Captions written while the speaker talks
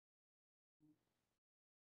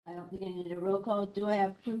I don't think I need a roll call. Do I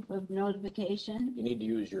have proof of notification? You need to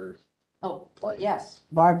use your. Oh, mic. yes.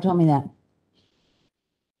 Barb told me that.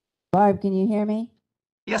 Barb, can you hear me?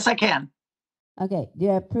 Yes, I can. Okay, do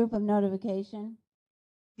you have proof of notification?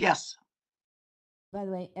 Yes. By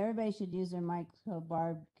the way, everybody should use their mic so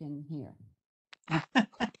Barb can hear.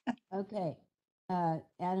 Okay,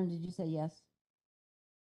 Adam, did you say yes?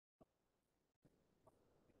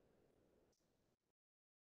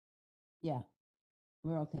 Yeah,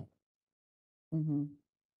 we're okay.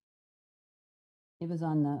 It was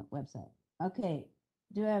on the website. Okay,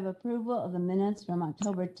 do I have approval of the minutes from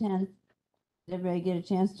October 10th? Did everybody get a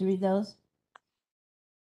chance to read those?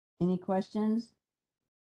 Any questions?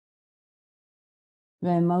 Do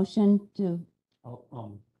I have a motion to,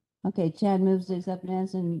 okay, Chad moves to accept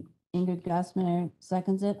minutes and Ingrid Gossman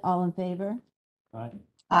seconds it. All in favor?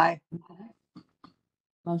 Aye.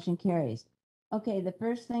 Motion carries. Okay, the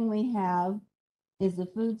first thing we have is the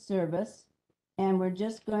food service. And we're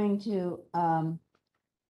just going to, I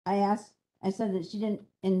said that she didn't,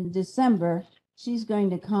 in December, she's going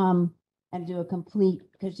to come and do a complete,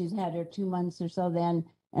 because she's had her 2 months or so then,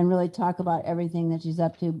 and really talk about everything that she's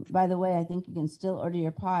up to. By the way, I think you can still order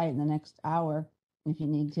your pie in the next hour if you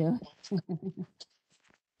need to.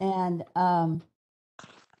 And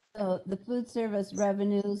so the food service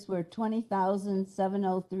revenues were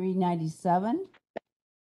 20,703.97,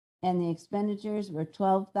 and the expenditures were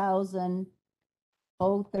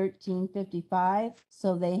 12,013.55.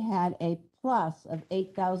 So they had a plus of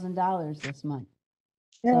 $8,000 this month.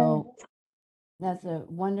 So that's a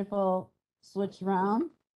wonderful switch round,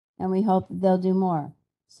 and we hope they'll do more.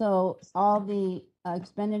 So all the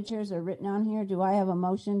expenditures are written on here. Do I have a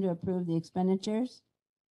motion to approve the expenditures?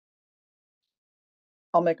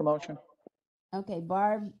 I'll make a motion. Okay,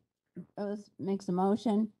 Barb makes a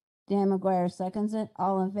motion. Dan McGuire seconds it.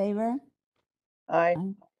 All in favor? Aye.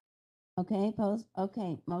 Okay, opposed?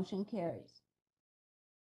 Okay, motion carries.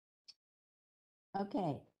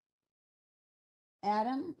 Okay.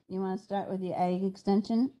 Adam, you want to start with the ag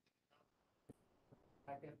extension?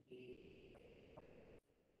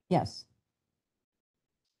 Yes.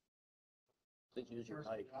 Please use your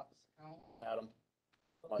mic, Adam.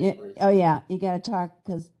 Yeah. Oh, yeah, you got to talk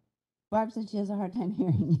because Barb said she has a hard time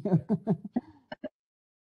hearing you.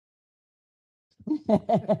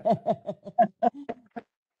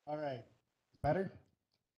 All right, better?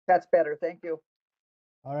 That's better. Thank you.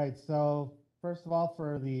 All right, so first of all,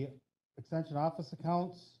 for the extension office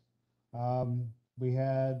accounts, we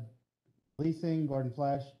had leasing, Gordon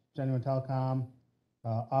Flash, Genuine Telecom,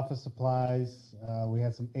 office supplies. We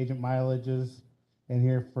had some agent mileages in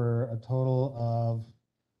here for a total of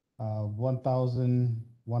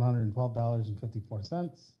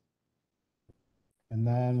 $1,112.54. And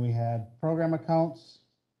then we had program accounts.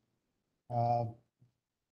 And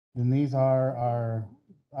these are our,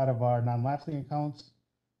 out of our non-lapsing accounts,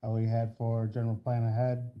 we had for general plan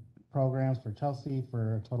ahead programs for Chelsea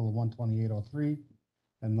for a total of 128.03.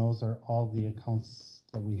 And those are all the accounts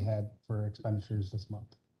that we had for expenditures this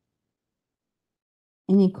month.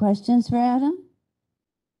 Any questions for Adam?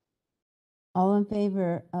 All in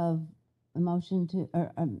favor of a motion to,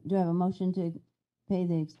 or do I have a motion to pay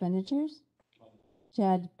the expenditures?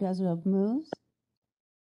 Chad Guzzo moves.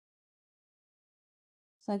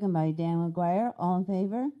 Second by Dan McGuire. All in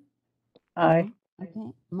favor? Aye.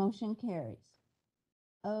 Okay, motion carries.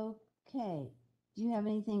 Okay, do you have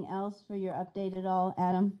anything else for your update at all,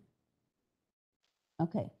 Adam?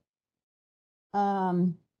 Okay.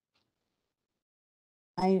 I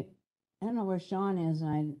don't know where Sean is, and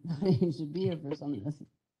I thought he should be here for some of this.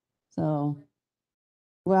 So,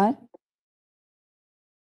 what?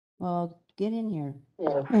 Well, get in here.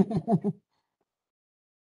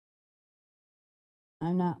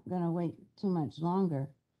 I'm not gonna wait too much longer.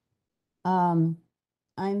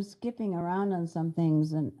 I'm skipping around on some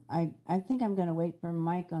things, and I think I'm gonna wait for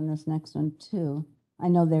Mike on this next one too. I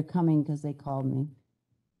know they're coming because they called me.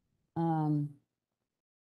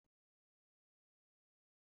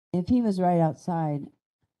 If he was right outside,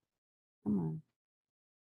 come on.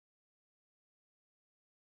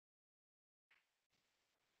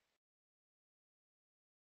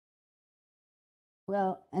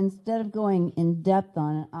 Well, instead of going in depth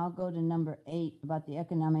on it, I'll go to number 8 about the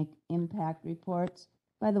economic impact reports.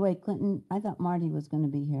 By the way, Clinton, I thought Marty was going to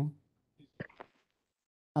be here.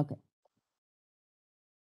 Okay.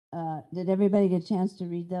 Did everybody get a chance to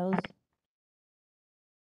read those?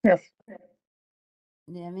 Yes.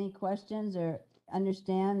 Do you have any questions or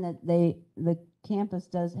understand that the campus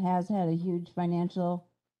has had a huge financial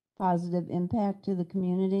positive impact to the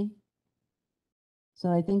community? So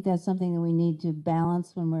I think that's something that we need to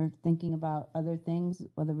balance when we're thinking about other things,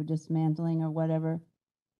 whether we're dismantling or whatever.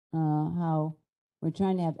 How we're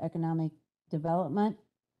trying to have economic development,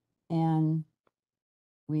 and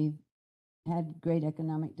we've had great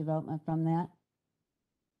economic development from that.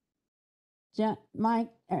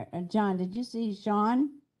 John, did you see Sean?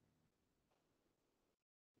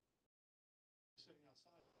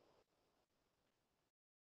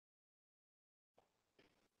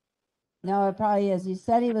 No, it probably is. He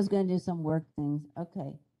said he was going to do some work things.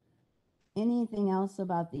 Okay. Anything else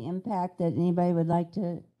about the impact that anybody would like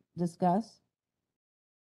to discuss?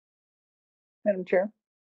 Madam Chair.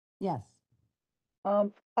 Yes.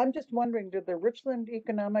 I'm just wondering, did the Richland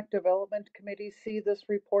Economic Development Committee see this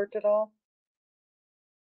report at all?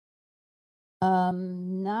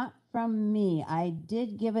 Not from me. I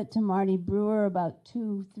did give it to Marty Brewer about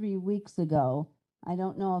 2-3 weeks ago. I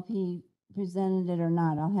don't know if he presented it or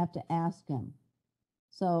not. I'll have to ask him.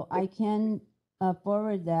 So I can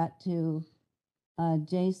forward that to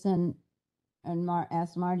Jason and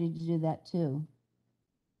ask Marty to do that too.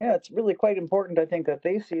 Yeah, it's really quite important, I think, that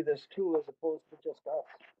they see this too, as opposed to just us.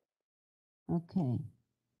 Okay.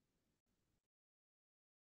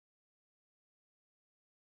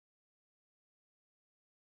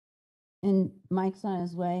 And Mike's on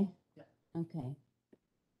his way? Yeah. Okay.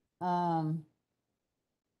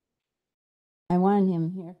 I wanted him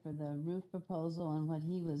here for the roof proposal and what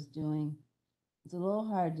he was doing. It's a little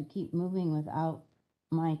hard to keep moving without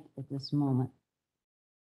Mike at this moment.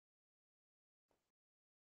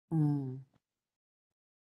 Is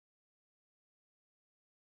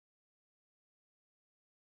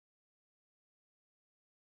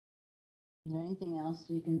there anything else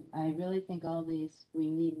you can, I really think all these, we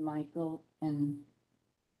need Michael, and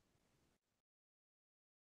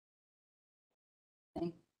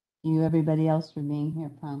thank you, everybody else, for being here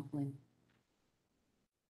promptly.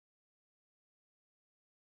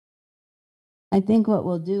 I think what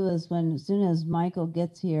we'll do is as soon as Michael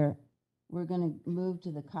gets here, we're going to move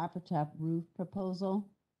to the copper top roof proposal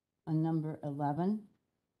on number 11.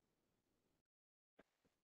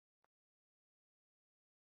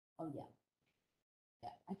 Oh, yeah. Yeah,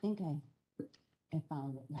 I think I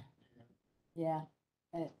found it. Yeah.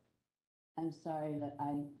 I'm sorry that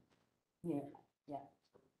here, yeah.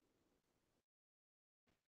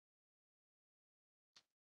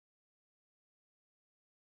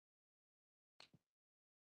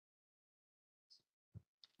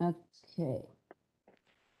 Okay.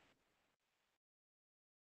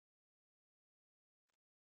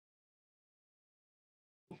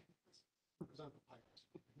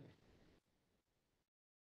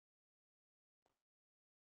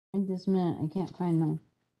 In this minute, I can't find my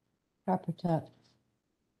copper top.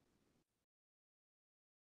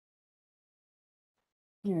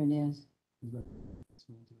 Here it is.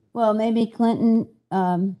 Well, maybe Clinton,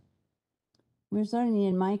 we're sort of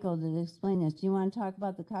needing Michael to explain this. Do you want to talk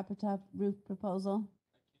about the copper top roof proposal?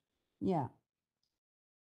 Yeah.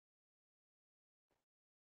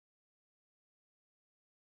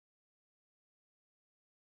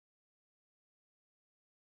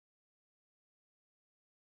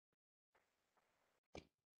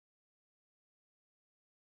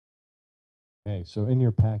 Okay, so in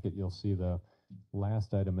your packet, you'll see the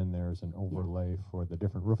last item in there is an overlay for the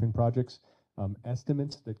different roofing projects.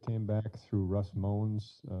 Estimates that came back through Russ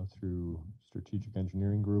Moans, through Strategic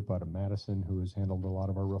Engineering Group out of Madison, who has handled a lot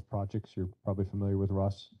of our roof projects. You're probably familiar with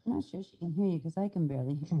Russ. I'm not sure she can hear you because I can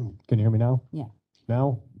barely hear. Can you hear me now? Yeah.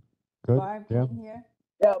 Now? Good? Barb, Yeah? can you hear?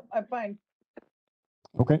 Yeah, I'm fine.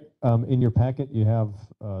 Okay. In your packet, you have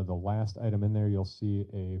the last item in there. You'll see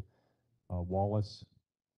a Wallace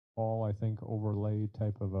Hall, I think, overlay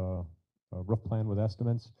type of a roof plan with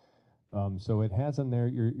estimates. So it has in there,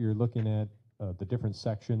 you're looking at the different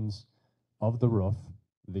sections of the roof.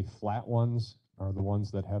 The flat ones are the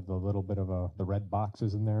ones that have the little bit of the red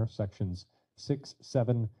boxes in there, sections 6,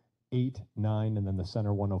 7, 8, 9, and then the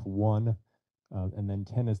center one of 1. And then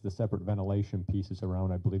 10 is the separate ventilation pieces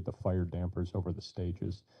around, I believe, the fire dampers over the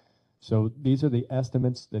stages. So these are the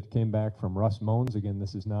estimates that came back from Russ Moans. Again,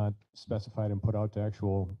 this is not specified and put out to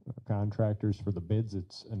actual contractors for the bids.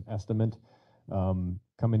 It's an estimate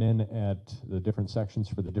coming in at the different sections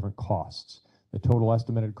for the different costs. The total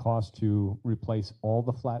estimated cost to replace all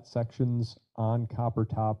the flat sections on copper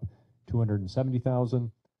top, $270,000.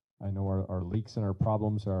 I know our leaks and our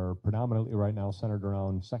problems are predominantly right now centered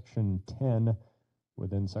around section 10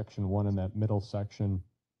 within section 1 in that middle section.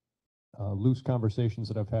 Loose conversations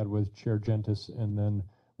that I've had with Chair Gentis and then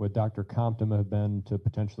with Dr. Compton have been to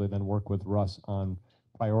potentially then work with Russ on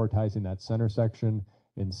prioritizing that center section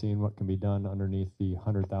in seeing what can be done underneath the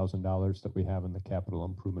 $100,000 that we have in the capital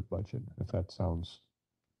improvement budget, if that sounds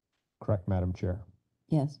correct, Madam Chair.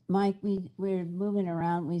 Yes, Mike, we're moving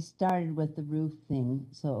around. We started with the roof thing,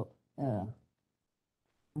 so, um,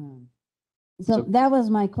 so So- that was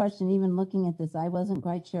my question, even looking at this, I wasn't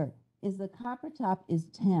quite sure. Is the copper top is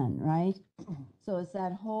 10, right? So it's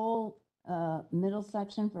that whole, middle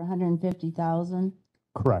section for 150,000?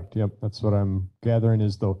 Correct, yep, that's what I'm gathering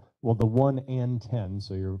is the 1 and 10,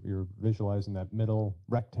 so you're visualizing that middle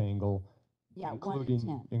rectangle. Yeah, 1 and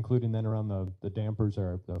 10. Including then around the dampers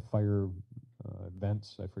or the fire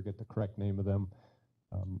vents, I forget the correct name of them.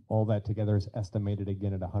 All that together is estimated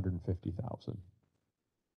again at 150,000.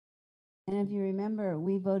 And if you remember,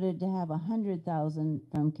 we voted to have 100,000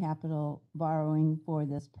 from capital borrowing for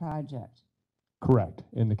this project. Correct,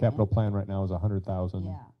 in the capital plan right now is 100,000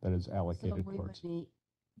 Yeah. that is So allocated we would towards. be,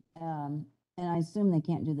 and I assume they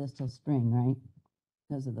can't do this till spring, right?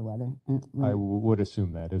 Because of the weather. I would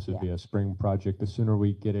assume that this would be a spring project. The sooner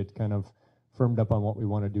we get it kind of firmed up on what we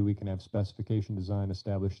want to do, we can have specification design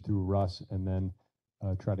established through Russ and then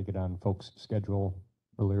try to get on folks' schedule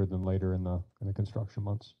earlier than later in the construction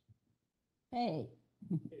months. Hey.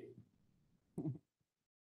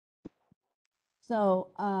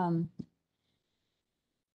 So,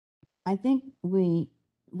 I think we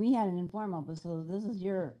had an informal, but so this is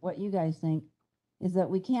what you guys think, is that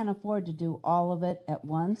we can't afford to do all of it at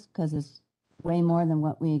once because it's way more than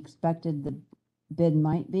what we expected the bid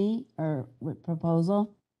might be or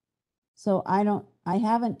proposal. So I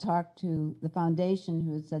haven't talked to the foundation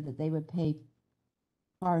who had said that they would pay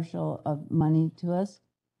partial of money to us.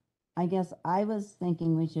 I guess I was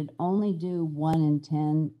thinking we should only do 1 and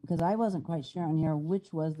 10 because I wasn't quite sure on here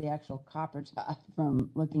which was the actual copper top from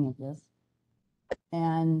looking at this.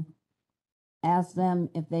 And ask them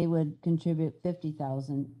if they would contribute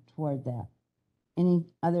 50,000 toward that. Any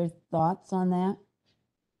other thoughts on that?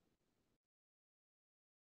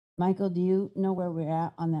 Michael, do you know where we're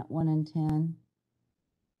at on that 1 and 10?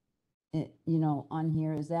 On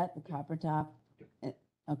here, is that the copper top?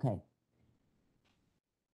 Okay.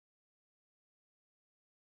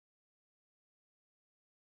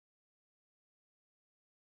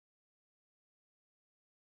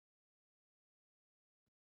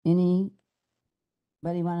 Anybody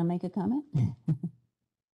want to make a comment?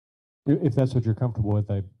 If that's what you're comfortable with,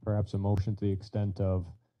 perhaps a motion to the extent of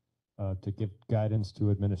to give guidance to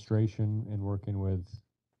administration in working with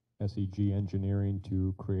SEG engineering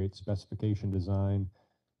to create specification design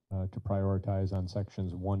to prioritize on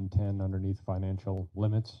sections 110 underneath financial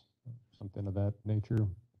limits, something of that nature.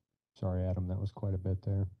 Sorry, Adam, that was quite a bit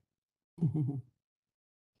there.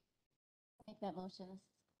 Make that motion.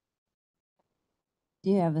 Do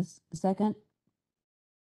you have a second?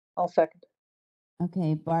 I'll second.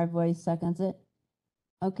 Okay, Barb voice seconds it.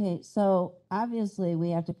 Okay, so obviously we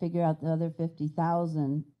have to figure out the other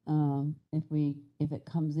 50,000 if it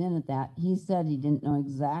comes in at that. He said he didn't know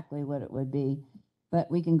exactly what it would be, but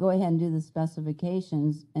we can go ahead and do the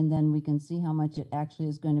specifications and then we can see how much it actually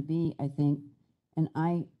is going to be, I think. And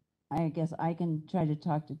I guess I can try to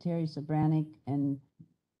talk to Terry Sobranik and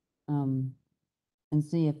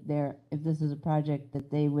see if this is a project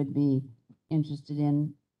that they would be interested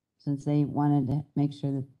in, since they wanted to make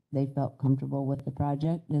sure that they felt comfortable with the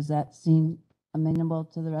project. Does that seem amenable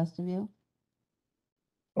to the rest of you?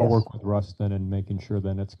 I'll work with Russ then in making sure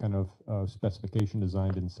then it's kind of specification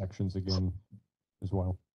designed in sections again as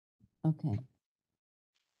well. Okay.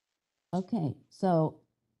 Okay, so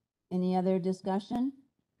any other discussion?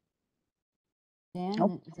 Dan,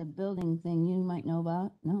 Nope. it's a building thing you might know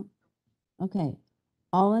about? No? Okay.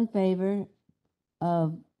 All in favor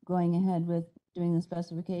of going ahead with doing the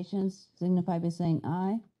specifications, signify by saying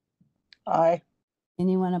aye. Aye.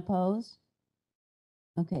 Anyone opposed?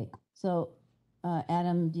 Okay, so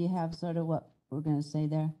Adam, do you have sort of what we're going to say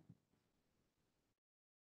there?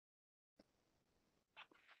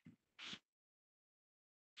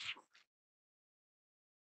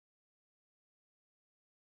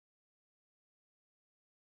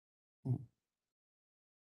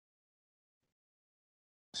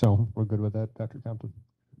 So we're good with that, Dr. Compton?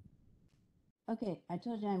 Okay, I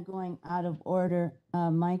told you I'm going out of order.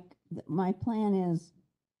 Mike, my plan is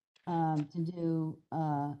to do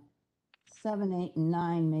 7, 8, and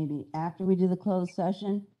 9 maybe after we do the closed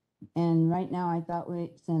session. And right now I thought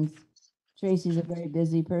since Tracy's a very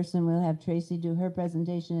busy person, we'll have Tracy do her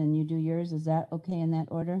presentation and you do yours. Is that okay in that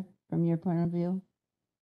order from your point of view?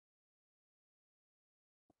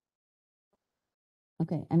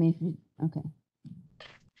 Okay, I mean, okay.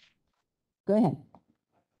 Go ahead.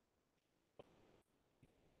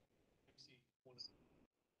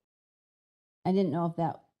 I didn't know if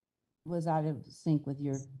that was out of sync with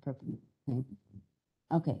your thing.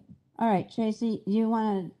 Okay, all right, Tracy, you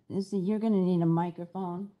want to, see, you're going to need a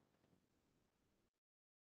microphone.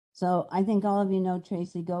 So I think all of you know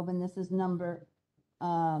Tracy Gobin. This is number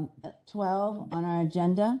 12 on our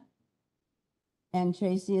agenda. And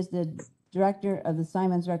Tracy is the director of the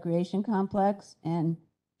Simons Recreation Complex, and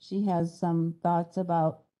she has some thoughts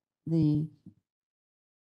about the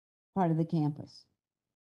part of the campus.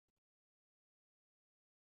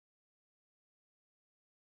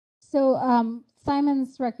 So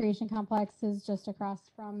Simon's Recreation Complex is just across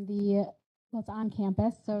from what's on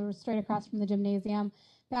campus, so straight across from the gymnasium.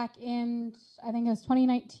 Back in, I think it was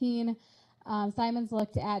 2019, Simon's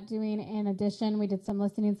looked at doing an addition. We did some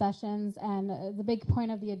listening sessions, and the big point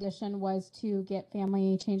of the addition was to get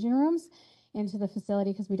family changing rooms into the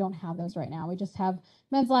facility because we don't have those right now. We just have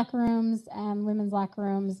men's locker rooms and women's locker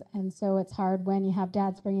rooms, and so it's hard when you have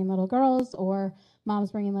dads bringing little girls or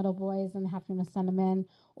moms bringing little boys and having to send them in,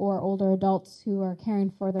 or older adults who are caring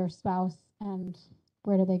for their spouse, and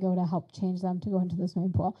where do they go to help change them to go into the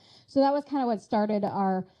swimming pool. So that was kind of what started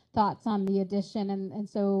our thoughts on the addition, and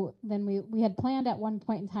so then we had planned at one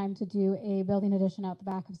point in time to do a building addition out the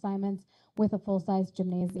back of Simon's with a full-size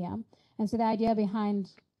gymnasium. And so the idea behind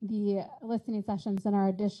the listening sessions in our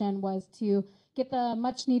addition was to get the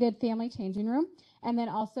much needed family changing room, and then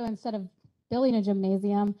also, instead of building a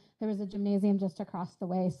gymnasium, there was a gymnasium just across the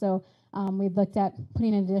way. So we looked at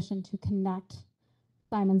putting an addition to connect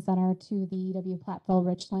Simon Center to the UW Platteville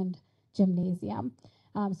Richland Gymnasium.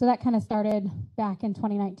 So that kind of started back in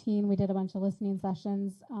 2019. We did a bunch of listening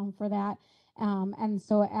sessions for that. And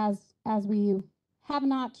so as we have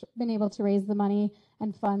not been able to raise the money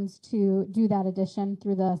and funds to do that addition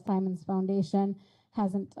through the Simons Foundation,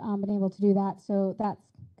 hasn't been able to do that. So that's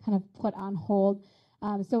kind of put on hold.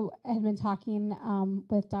 So I had been talking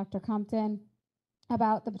with Dr. Compton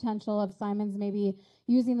about the potential of Simons maybe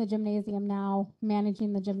using the gymnasium now,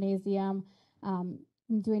 managing the gymnasium,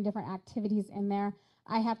 doing different activities in there.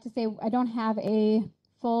 I have to say, I don't have a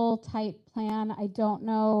full tight plan. I don't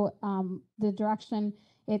know the direction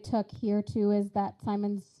it took here too is that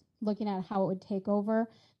Simons looking at how it would take over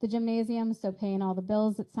the gymnasium, so paying all the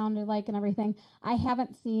bills, it sounded like, and everything. I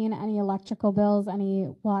haven't seen any electrical bills,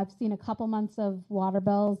 well, I've seen a couple months of water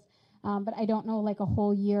bills, but I don't know like a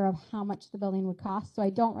whole year of how much the building would cost. So I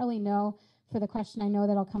don't really know. For the question I know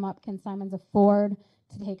that'll come up, can Simons afford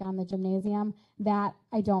to take on the gymnasium? That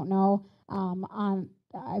I don't know.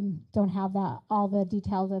 I don't have all the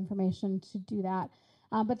detailed information to do that.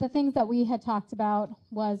 But the things that we had talked about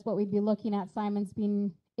was what we'd be looking at Simons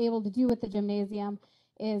being able to do with the gymnasium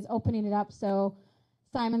is opening it up so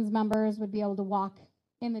Simons members would be able to walk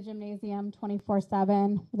in the gymnasium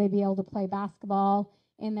 24/7. They'd be able to play basketball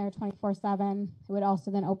in there 24/7. It would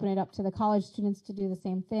also then open it up to the college students to do the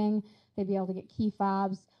same thing. They'd be able to get key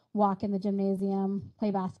fobs, walk in the gymnasium,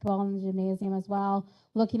 play basketball in the gymnasium as well.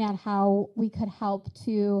 Looking at how we could help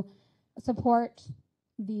to support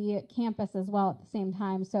the campus as well at the same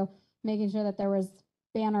time. So making sure that there was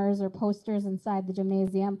banners or posters inside the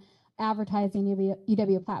gymnasium advertising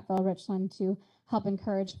UW Platteville Richland to help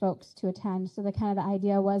encourage folks to attend. So the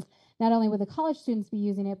idea was not only would the college students be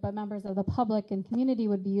using it, but members of the public and community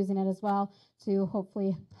would be using it as well to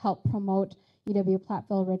hopefully help promote UW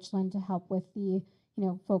Platteville Richland, to help with the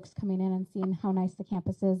folks coming in and seeing how nice the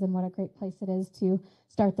campus is and what a great place it is to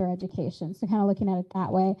start their education. So kind of looking at it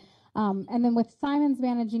that way. And then with Simons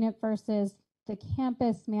managing it versus the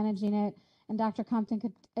campus managing it, and Dr. Compton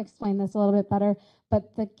could explain this a little bit better,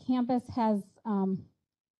 but the campus has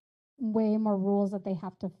way more rules that they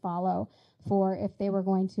have to follow for if they were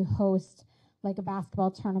going to host like a basketball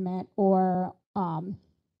tournament or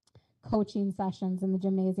coaching sessions in the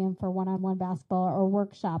gymnasium for one-on-one basketball or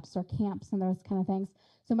workshops or camps and those kind of things.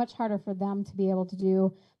 So much harder for them to be able to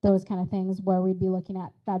do those kind of things, where we'd be looking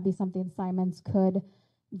at that'd be something Simons could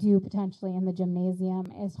do potentially in the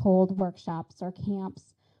gymnasium, is hold workshops or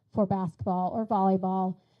camps for basketball or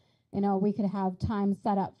volleyball. We could have time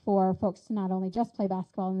set up for folks to not only just play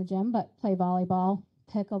basketball in the gym, but play volleyball.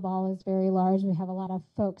 Pickleball is very large. We have a lot of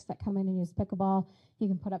folks that come in and use pickleball. You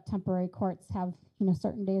can put up temporary courts, have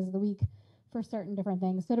certain days of the week for certain different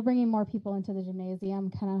things. So to bringing more people into the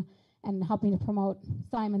gymnasium, and helping to promote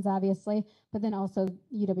Simons, obviously, but then also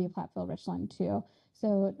UW Platteville Richland too.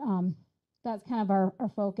 So that's kind of our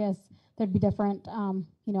focus. There'd be different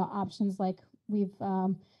options, like we've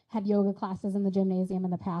had yoga classes in the gymnasium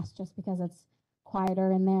in the past, just because it's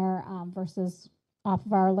quieter in there versus off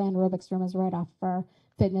of our land aerobics room is right off of our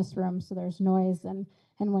fitness room, so there's noise. And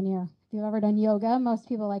when if you've ever done yoga, most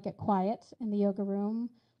people like it quiet in the yoga room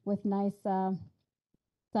with nice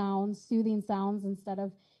sounds, soothing sounds, instead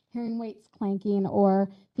of hearing weights clanking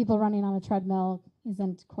or people running on a treadmill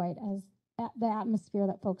isn't quite as the atmosphere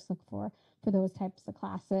that folks look for those types of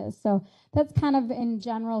classes. So that's kind of in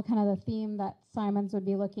general kind of the theme that Simons would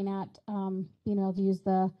be looking at, being able to use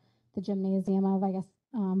the gymnasium of, I guess,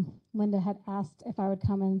 Linda had asked if I would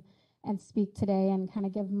come in and speak today and kind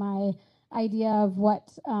of give my idea of what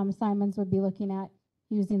Simons would be looking at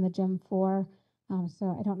using the gym for.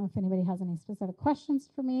 So I don't know if anybody has any specific questions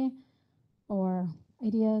for me or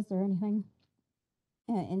ideas or anything.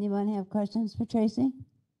 Yeah, anyone have questions for Tracy?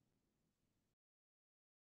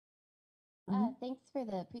 Thanks for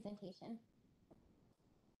the presentation.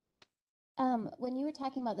 When you were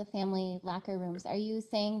talking about the family locker rooms, are you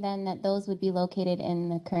saying then that those would be located in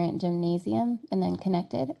the current gymnasium and then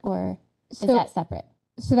connected, or is that separate?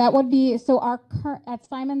 So that would be, so at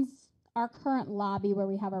Simons, our current lobby where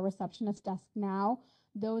we have our receptionist desk now,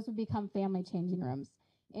 those would become family changing rooms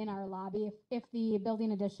in our lobby. If the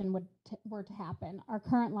building addition were to happen, our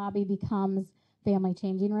current lobby becomes family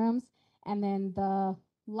changing rooms, and then the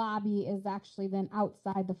lobby is actually then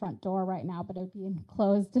outside the front door right now, but it would be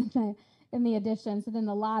enclosed in the addition. So then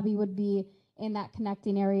the lobby would be in that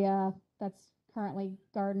connecting area that's currently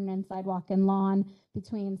garden and sidewalk and lawn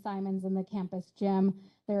between Simons and the campus gym.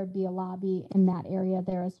 There would be a lobby in that area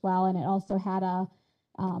there as well, and it also had a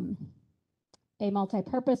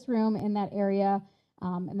multi-purpose room in that area.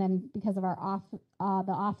 And then because of our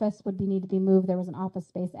the office would need to be moved, there was an office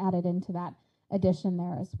space added into that addition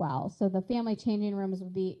there as well. So the family changing rooms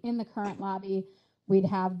would be in the current lobby. We'd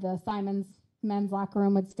have the Simons men's locker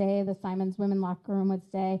room would stay, the Simons women locker room would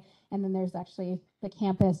stay, and then there's actually the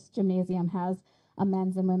campus gymnasium has a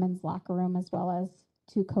men's and women's locker room as well as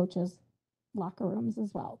 2 coaches locker rooms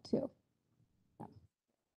as well too. Yeah.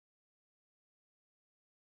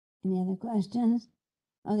 Any other questions?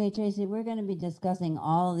 Okay, Tracy, we're going to be discussing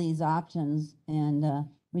all these options, and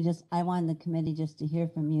I wanted the committee just to hear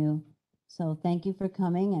from you. So thank you for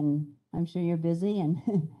coming, and I'm sure you're busy,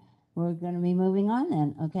 and we're going to be moving on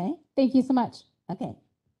then, okay? Thank you so much. Okay,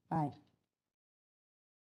 bye.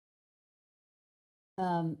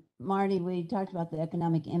 Marty, we talked about the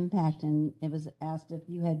economic impact, and it was asked if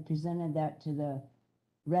you had presented that to the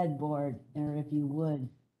red board, or if you would.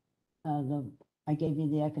 I gave you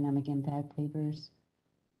the economic impact papers.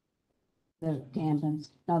 The campus,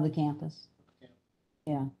 no, the campus.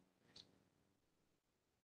 Yeah.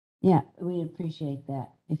 Yeah, we appreciate that,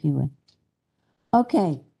 if you would.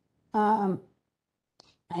 Okay. I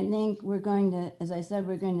think we're going to, as I said,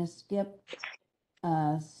 we're going to skip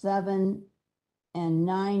 7 and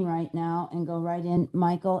 9 right now and go right in,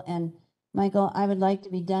 Michael. And Michael, I would like to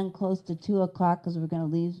be done close to 2 o'clock because we're going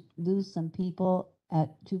to lose some people at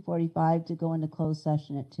 2:45 to go into closed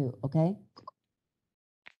session at 2, okay?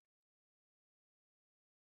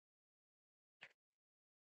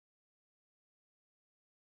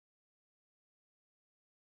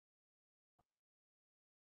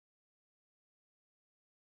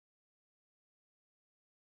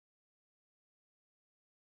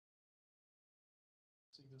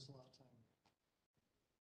 See this a lot of time.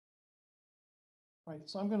 Right,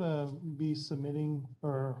 so I'm going to be submitting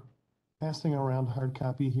or passing around a hard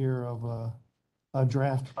copy here of a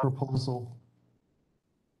draft proposal.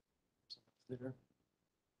 There.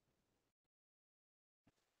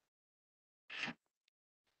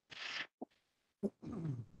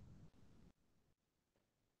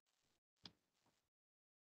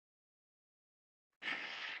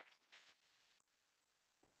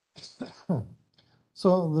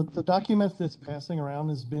 So the document that's passing around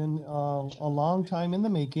has been a long time in the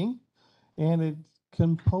making, and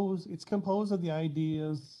it's composed of the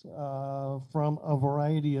ideas from a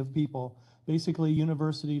variety of people, basically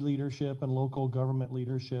university leadership and local government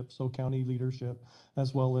leadership, so county leadership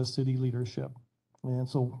as well as city leadership. And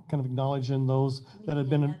so kind of acknowledging those that have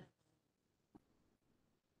been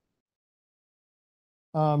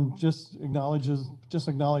just acknowledge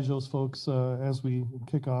those folks as we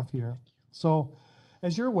kick off here. So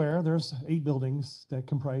as you're aware, there's 8 buildings that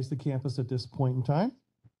comprise the campus at this point in time.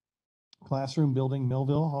 Classroom building,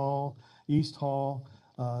 Melville Hall, East Hall,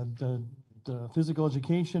 the physical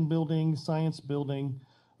education building, science building,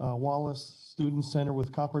 Wallace Student Center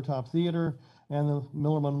with Copper Top Theater, and the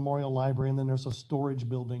Miller Memorial Library. And then there's a storage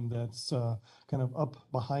building that's kind of up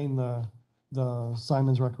behind the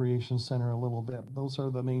Simons Recreation Center a little bit. Those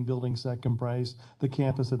are the main buildings that comprise the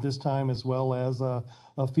campus at this time, as well as a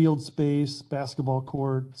field space, basketball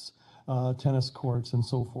courts, tennis courts, and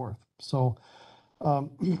so forth. So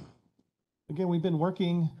again, we've been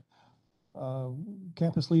working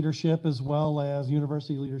campus leadership as well as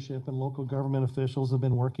university leadership and local government officials have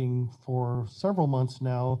been working for several months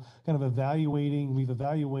now, kind of evaluating. We've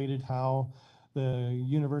evaluated how the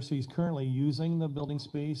university is currently using the building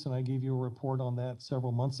space, and I gave you a report on that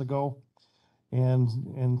several months ago.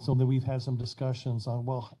 And so then we've had some discussions on,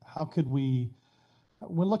 well, how could we,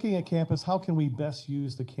 when looking at campus, how can we best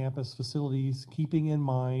use the campus facilities, keeping in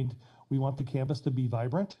mind we want the campus to be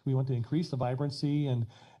vibrant. We want to increase the vibrancy and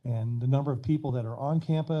the number of people that are on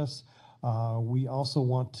campus. We also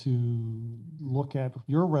want to look at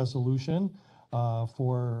your resolution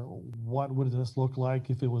for what would this look like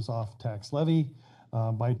if it was off tax levy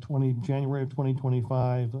by January of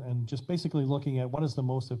 2025, and just basically looking at what is the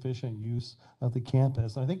most efficient use of the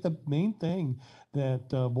campus. And I think the main thing that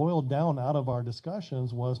boiled down out of our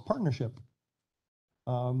discussions was partnership.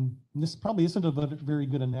 This probably isn't a very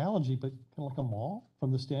good analogy, but kind of like a mall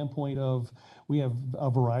from the standpoint of we have a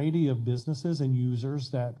variety of businesses and users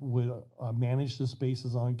that would manage the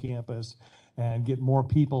spaces on campus and get more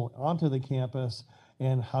people onto the campus.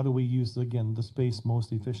 And how do we use, again, the space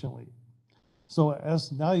most efficiently? So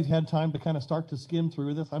as now you've had time to kind of start to skim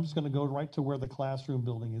through this, I'm just going to go right to where the classroom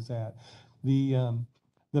building is at.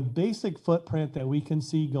 The basic footprint that we can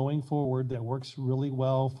see going forward that works really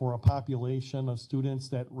well for a population of students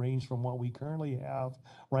that range from what we currently have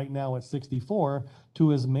right now at 64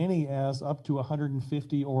 to as many as up to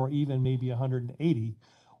 150 or even maybe 180.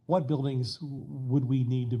 What buildings would we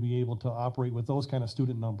need to be able to operate with those kind of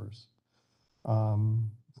student numbers?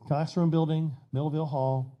 Classroom building, Millville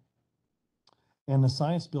Hall, and the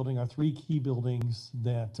science building are three key buildings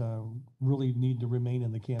that really need to remain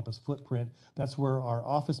in the campus footprint. That's where our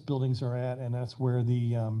office buildings are at, and that's where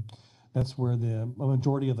the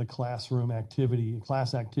majority of the class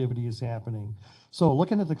activity is happening. So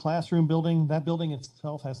looking at the classroom building, that building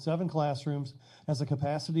itself has 7 classrooms, has a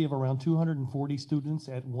capacity of around 240 students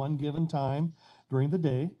at one given time during the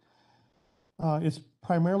day.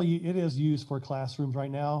 It is used for classrooms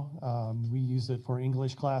right now. We use it for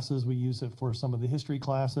English classes. We use it for some of the history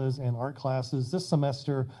classes and art classes. This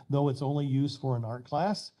semester, though, it's only used for an art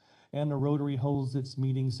class, and the Rotary holds its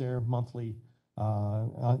meetings there monthly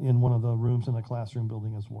in one of the rooms in the classroom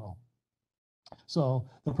building as well. So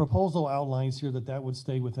the proposal outlines here that would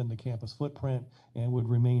stay within the campus footprint and would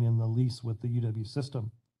remain in the lease with the UW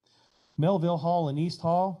system. Melville Hall and East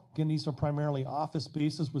Hall, again, these are primarily office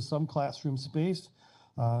spaces with some classroom space,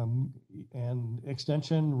 and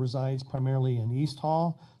Extension resides primarily in East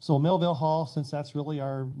Hall. So Melville Hall, since that's really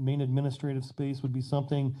our main administrative space, would be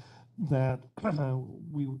something that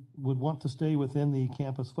we would want to stay within the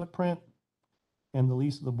campus footprint and the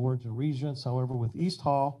lease of the boards and regents. However, with East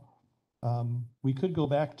Hall, we could go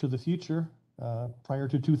back to the future prior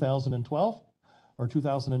to 2012. Or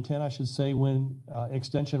 2010, I should say, when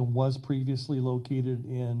Extension was previously located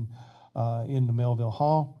in the Melville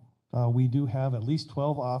Hall. We do have at least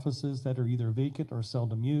 12 offices that are either vacant or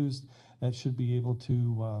seldom used that should be able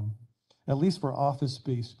to, at least for office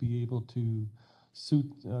space, be able to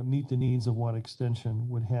meet the needs of what Extension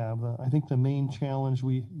would have. I think the main challenge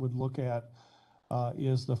we would look at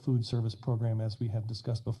is the food service program, as we have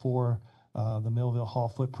discussed before. The Melville Hall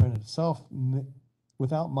footprint itself,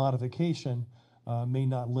 without modification, may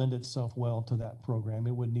not lend itself well to that program.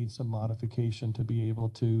 It would need some modification to be able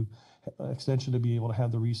to, Extension to be able to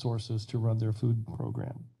have the resources to run their food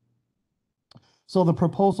program. So the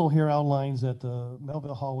proposal here outlines that the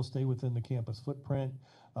Melville Hall will stay within the campus footprint,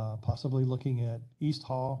 possibly looking at East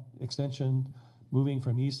Hall, Extension moving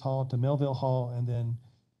from East Hall to Melville Hall, and then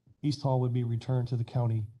East Hall would be returned to the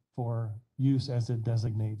county for use as it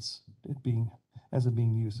designates it being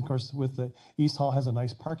used. Of course, with the East Hall has a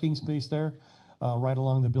nice parking space there. Right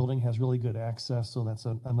along the building, has really good access, so that's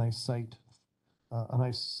a nice site, a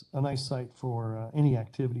nice site for any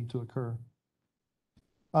activity to occur.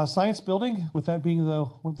 Science building, with that being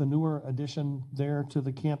the newer addition there to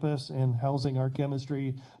the campus and housing our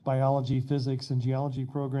chemistry, biology, physics, and geology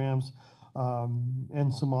programs,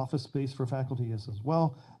 and some office space for faculty as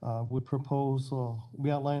well. The proposal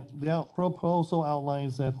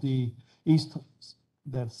outlines that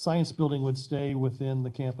that science building would stay within the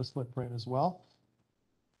campus footprint as well.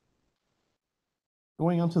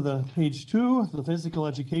 Going on to the page 2, the physical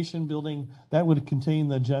education building, that would contain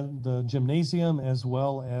the gymnasium as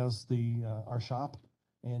well as our shop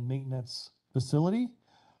and maintenance facility.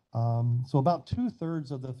 So about 2/3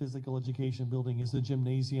 of the physical education building is the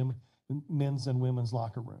gymnasium, men's and women's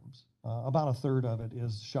locker rooms. About 1/3 of it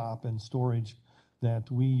is shop and storage that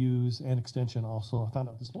we use, and Extension also, I found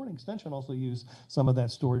out this morning, Extension also use some of that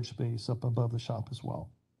storage space up above the shop as well.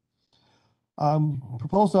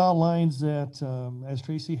 Proposal outlines that, as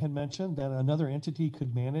Tracy had mentioned, that another entity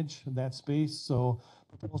could manage that space. So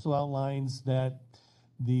proposal outlines that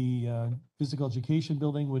the physical education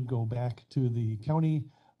building would go back to the county.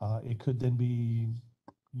 It could then be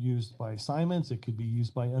used by Simons. It could be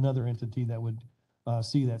used by another entity that would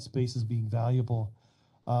see that space as being valuable.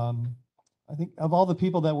 I think of all the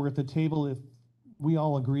people that were at the table, if we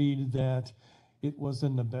all agreed that it was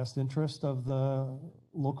in the best interest of the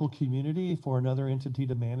local community for another entity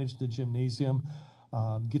to manage the gymnasium,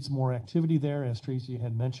 gets more activity there, as Tracy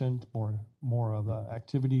had mentioned, more of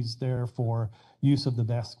activities there for use of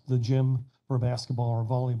the gym for basketball or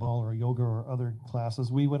volleyball or yoga or other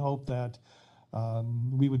classes. We would hope that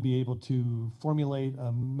we would be able to formulate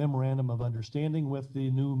a memorandum of understanding with the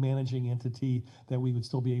new managing entity that we would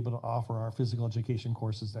still be able to offer our physical education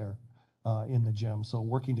courses there in the gym. So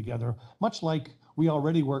working together, much like we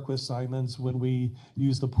already work with Simons when we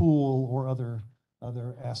use the pool or other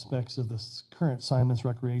aspects of this current Simons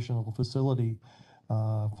recreational facility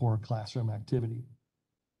for classroom activity.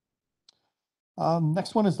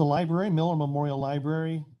 Next one is the library, Miller Memorial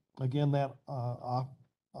Library. Again, that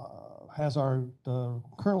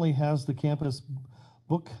currently has the campus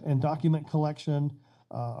book and document collection,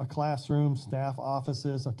 a classroom, staff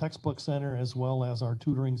offices, a textbook center, as well as our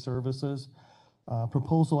tutoring services.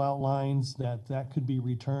 Proposal outlines that could be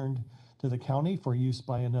returned to the county for use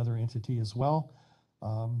by another entity as well.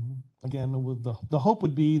 Again, with the hope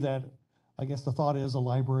would be that, I guess the thought is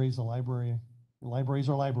libraries are libraries,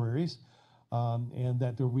 and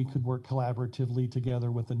that we could work collaboratively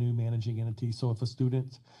together with the new managing entity. So if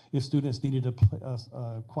students needed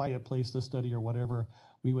a quiet place to study or whatever,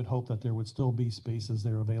 we would hope that there would still be spaces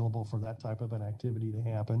there available for that type of an activity to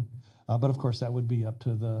happen. But of course, that would be up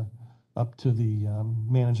to the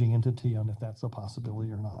managing entity on if that's a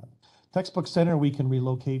possibility or not. Textbook center, we can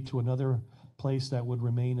relocate to another place that would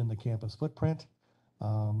remain in the campus footprint.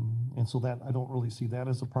 And so that, I don't really see that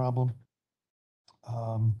as a problem.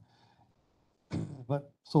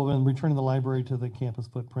 But so then returning the library to the campus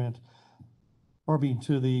footprint or being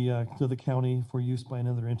to the county for use by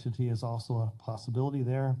another entity is also a possibility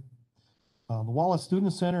there. The Wallace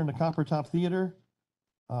Student Center and the Copper Top Theater.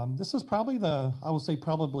 This is probably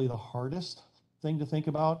probably the hardest thing to think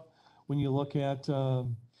about when you look at how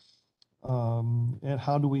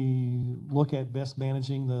do we look at best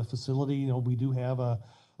managing the facility. You know, we do have a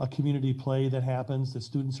community play that happens that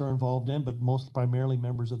students are involved in, but most primarily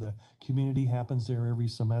members of the community happens there every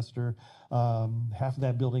semester. Half of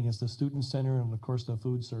that building is the student center, and of course the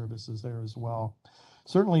food service is there as well.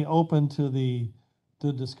 Certainly open to the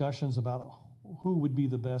discussions about who would be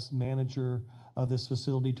the best manager of this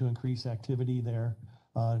facility to increase activity there.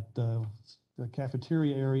 The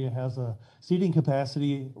cafeteria area has a seating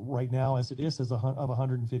capacity right now as it is of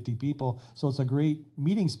 150 people. So it's a great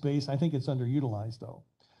meeting space. I think it's underutilized though.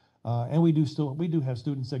 And we do have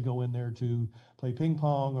students that go in there to play ping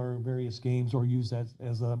pong or various games or use that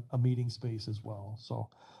as a meeting space as well. So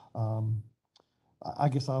I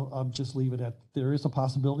guess I'll just leave it at there is a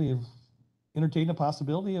possibility of entertain a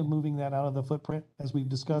possibility of moving that out of the footprint as we've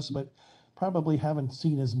discussed, but probably haven't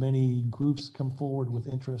seen as many groups come forward with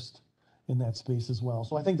interest in that space as well.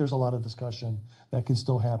 So I think there's a lot of discussion that can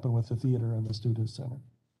still happen with the theater and the student center.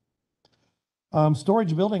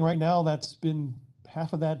 Storage building right now, that's been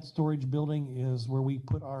half of that storage building is where we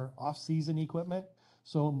put our off-season equipment.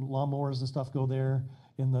 So lawnmowers and stuff go there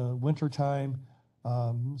in the winter time.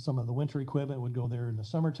 Some of the winter equipment would go there in the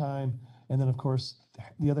summertime. And then of course,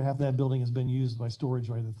 the other half of that building has been used by storage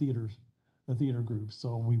by the theater groups.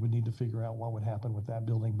 So we would need to figure out what would happen with that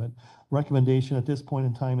building. But recommendation at this point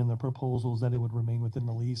in time in the proposal is that it would remain within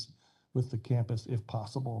the lease with the campus if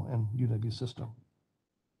possible and UW system.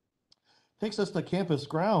 Takes us to campus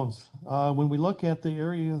grounds. When we look at the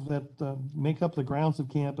areas that make up the grounds of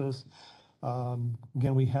campus,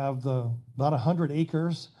 again, we have about 100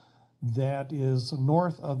 acres that is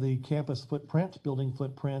north of the campus footprint, building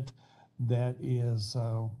footprint, that is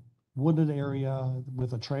wooded area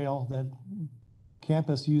with a trail that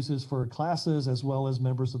campus uses for classes as well as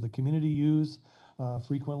members of the community use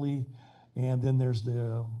frequently. And then there's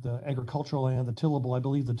the agricultural land, the tillable. I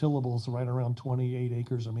believe the tillable is right around 28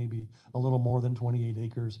 acres or maybe a little more than 28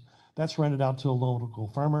 acres. That's rented out to a local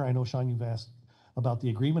farmer. I know, Sean, you've asked about the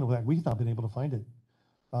agreement with that. We've not been able to find it.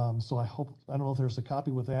 So I don't know if there's a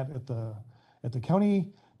copy with that at the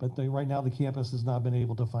county, but right now the campus has not been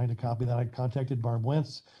able to find a copy. That I contacted Barb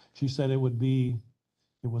Wentz. She said it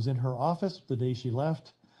was in her office the day she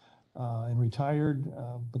left. and retired,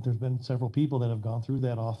 but there's been several people that have gone through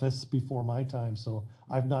that office before my time, so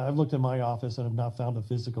I've looked in my office and have not found a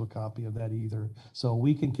physical copy of that either. So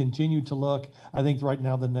we can continue to look. I think right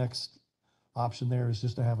now the next option there is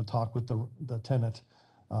just to have a talk with the tenant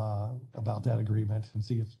about that agreement and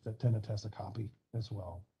see if the tenant has a copy as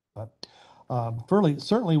well. But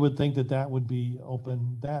certainly would think that that would be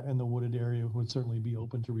open, that and the wooded area would certainly be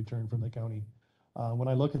open to return from the county. When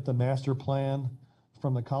I look at the master plan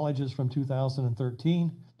from the colleges from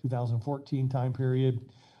 2013, 2014 time period,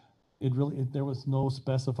 there was no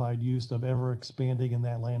specified use of ever expanding in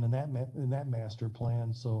that land in that master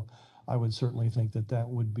plan. So I would certainly think that that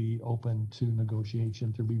would be open to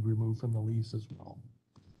negotiation to be removed from the lease as well.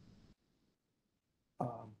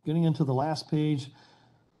 Getting into the last page,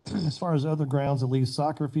 as far as other grounds, at least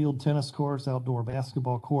soccer field, tennis courts, outdoor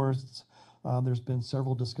basketball courts, there's been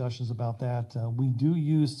several discussions about that. We do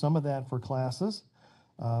use some of that for classes.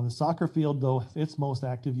 The soccer field, though, its most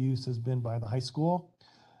active use has been by the high school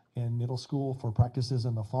and middle school for practices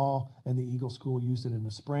in the fall, and the Eagle School used it in the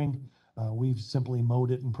spring. We've simply mowed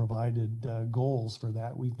it and provided goals for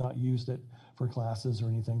that. We've not used it for classes or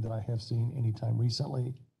anything that I have seen anytime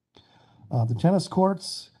recently. The tennis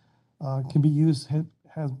courts can be used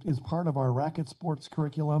is part of our racket sports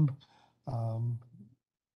curriculum.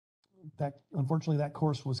 Unfortunately, that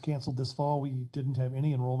course was canceled this fall. We didn't have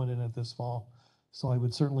any enrollment in it this fall. So I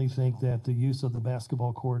would certainly think that the use of the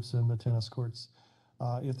basketball courts and the tennis courts,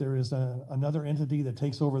 if there is another entity that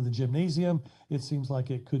takes over the gymnasium, it seems like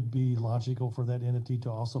it could be logical for that entity to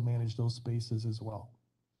also manage those spaces as well.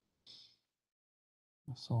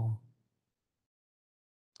 So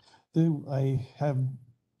I have,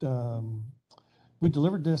 we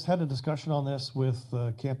delivered this, had a discussion on this with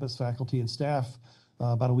campus faculty and staff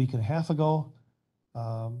about a week and a half ago,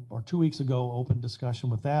 or 2 weeks ago, open discussion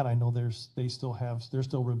with that. I know they're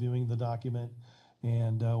still reviewing the document,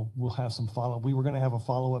 and we'll have some follow-up. We were going to have a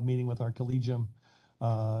follow-up meeting with our collegium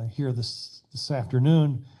here this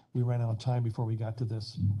afternoon. We ran out of time before we got to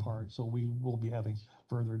this part, so we will be having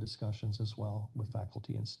further discussions as well with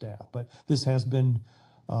faculty and staff. But this has been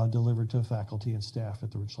delivered to faculty and staff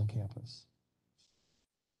at the Richland campus.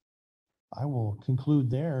 I will conclude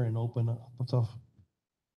there and open up,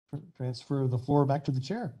 transfer the floor back to the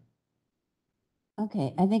chair.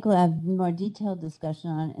 Okay, I think we'll have more detailed discussion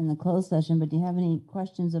on it in the closed session, but do you have any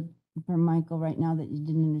questions for Michael right now that you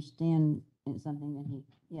didn't understand in something that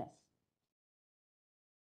yes.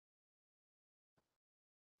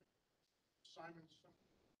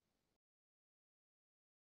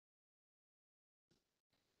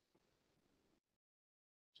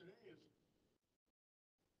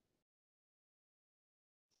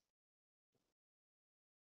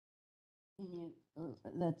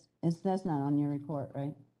 That's not on your report,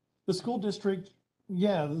 right? The school district,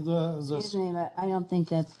 yeah, Excuse me, but I don't think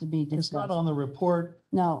that's to be discussed. It's not on the report.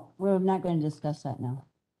 No, we're not going to discuss that now.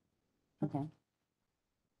 Okay.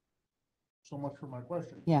 So much for my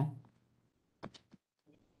question. Yeah.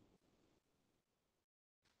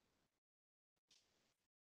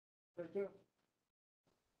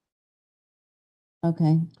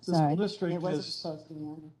 Okay, The sorry. school district It wasn't is, supposed to be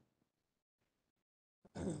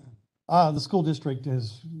on the school district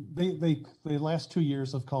is, the last 2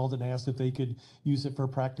 years have called and asked if they could use it for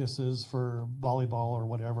practices for volleyball or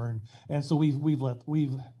whatever. And so we've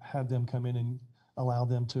had them come in and allow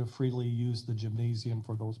them to freely use the gymnasium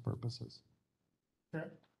for those purposes. Okay.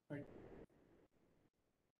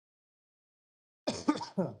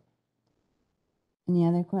 Any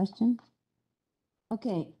other questions?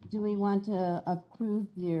 Okay, do we want to approve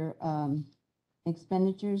your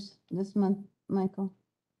expenditures this month, Michael?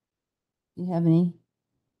 Do you have anything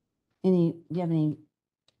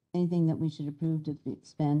that we should approve to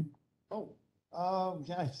spend? Oh,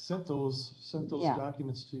 yeah, I sent those Yeah.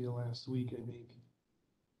 documents to you last week, I think,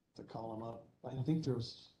 to call them up. I think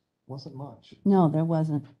wasn't much. No, there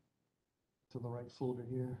wasn't. To the right folder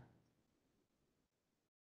here. I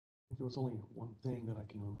think there was only one thing that I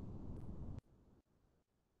can remember.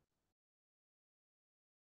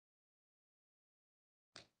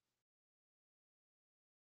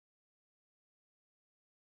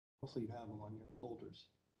 Hopefully you have them on your folders.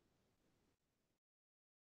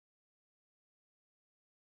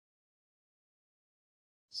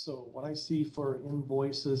 So what I see for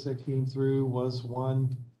invoices that came through was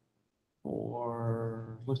one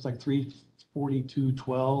for, looks like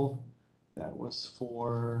 342.12. That was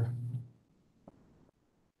for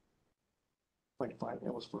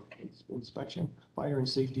that was for inspection, fire and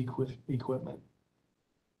safety equipment.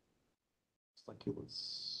 It's like it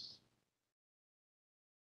was.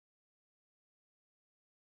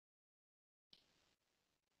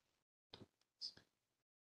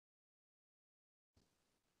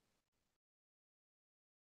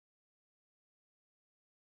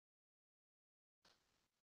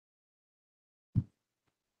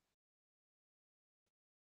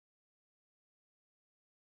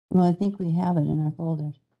 Well, I think we have it in our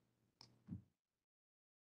folder.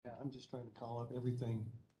 Yeah, I'm just trying to call up everything.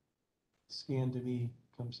 Scanned to me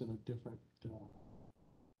comes in a different.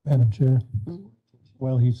 Madam Chair, Mm.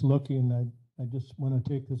 while he's looking, I just want to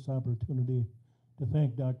take this opportunity to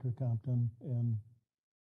thank Dr. Compton and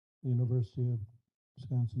the University of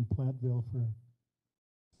Wisconsin-Platteville for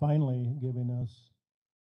finally giving us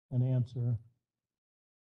an answer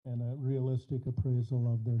and a realistic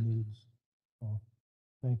appraisal of their needs. So,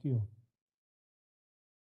 thank you.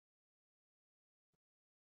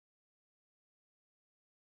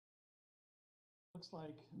 Looks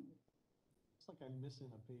like I'm missing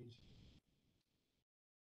a page.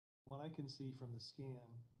 What I can see from the scan,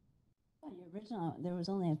 Oh, your original, there was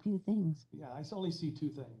only a few things. yeah, I only see two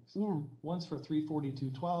things. Yeah. One's for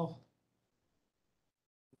 342.12.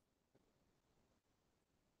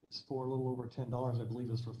 It's for a little over $10, I believe,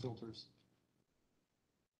 is for filters.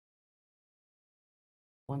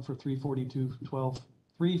 One for 342.12,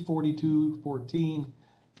 342.14,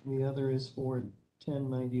 and the other is for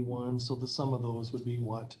 1091. So the sum of those would be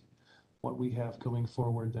what we have going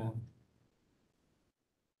forward then.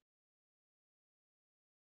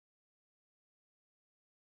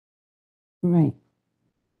 Right.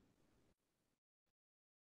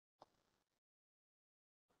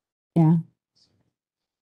 Yeah.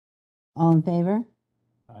 All in favor?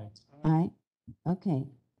 Aye. Aye. Okay.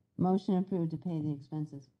 Motion approved to pay the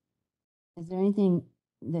expenses. Is there anything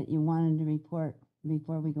that you wanted to report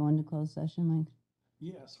before we go into closed session, Mike?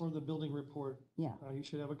 Yes, for the building report. Yeah. You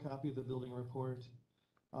should have a copy of the building report.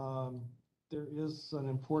 There is an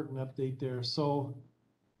important update there. So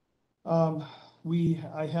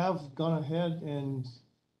I have gone ahead and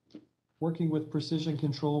working with Precision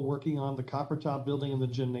Control, working on the copper top building and the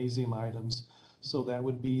gymnasium items. So that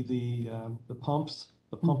would be the pumps,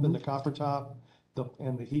 the pump in the copper top,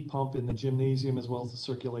 and the heat pump in the gymnasium, as well as the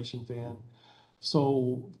circulation fan.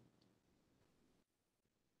 So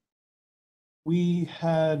we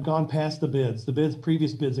had gone past the bids.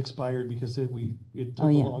 Previous bids expired because it took Oh,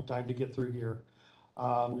 yeah. a long time to get through here.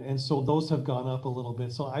 And so those have gone up a little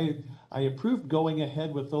bit. So I approved going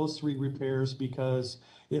ahead with those three repairs because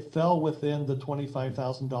it fell within the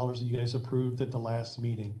 $25,000 that you guys approved at the last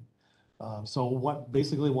meeting. So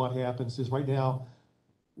basically what happens is right now,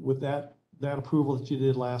 with that approval that you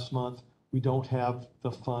did last month, we don't have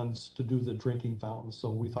the funds to do the drinking fountain.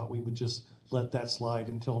 So we thought we would just let that slide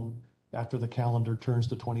until after the calendar turns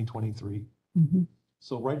to 2023. Mm-hmm.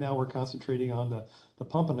 So right now we're concentrating on the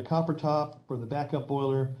pump and the copper top for the backup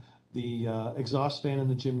boiler, the exhaust fan in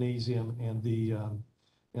the gymnasium, and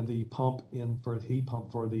the pump for the heat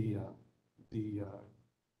pump for the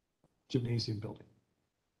gymnasium building.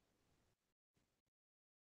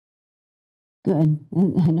 Good.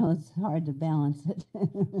 I know it's hard to balance it.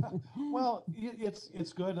 Well,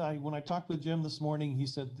 it's good. When I talked with Jim this morning, he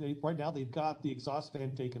said right now they've got the exhaust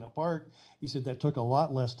fan taken apart. He said that took a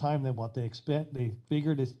lot less time than what they expect. They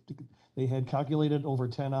figured they had calculated over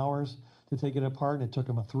 10 hours to take it apart, and it took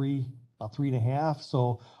them about 3.5.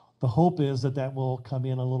 So the hope is that will come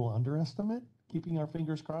in a little underestimate, keeping our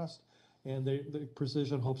fingers crossed. And the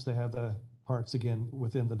Precision hopes to have the parts again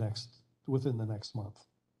within the next month.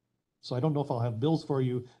 So I don't know if I'll have bills for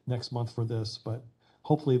you next month for this, but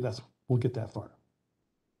hopefully we'll get that far.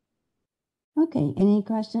 Okay, any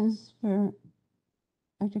questions for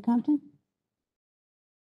Dr. Compton?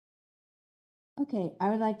 Okay, I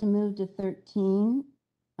would like to move to 13.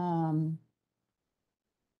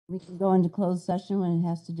 We can go into closed session when it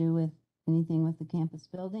has to do with anything with the campus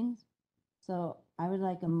buildings. So I would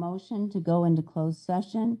like a motion to go into closed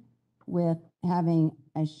session with having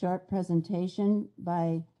a short presentation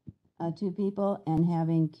by two people and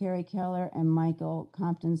having Carrie Keller and Michael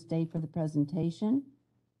Compton stay for the presentation.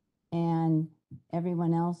 And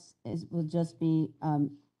everyone else will just be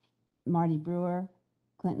Marty Brewer,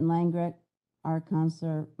 Clinton Langrick, our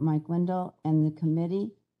counselor Mike Wendell, and the committee.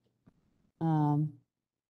 And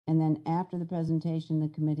then after the presentation, the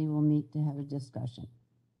committee will meet to have a discussion.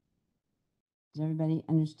 Does everybody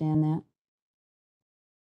understand that?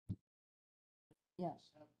 Yes.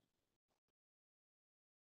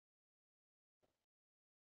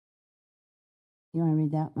 You want to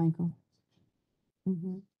read that, Michael?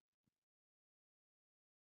 Mm-hmm.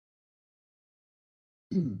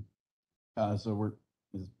 Is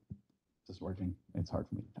this working? It's hard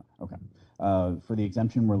for me to tell. Okay. For the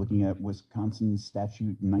exemption, we're looking at Wisconsin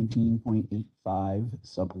statute 19.85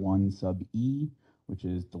 sub 1 sub E, which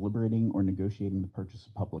is deliberating or negotiating the purchase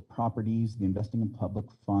of public properties, the investing of public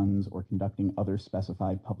funds, or conducting other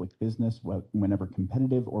specified public business whenever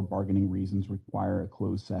competitive or bargaining reasons require a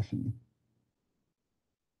closed session.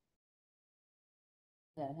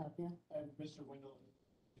 that help you? Mr. Wendell.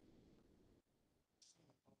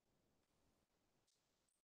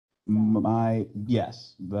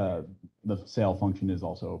 Yes, the sale function is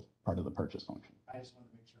also part of the purchase function. I just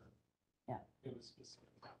wanted to make sure. Yeah. It was specific,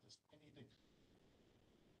 not just anything.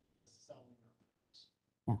 Selling.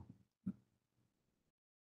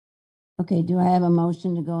 Okay, do I have a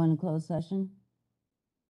motion to go into closed session?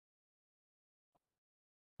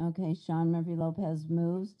 Okay, Sean Murphy Lopez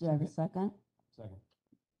moves. Do I have a second? Second.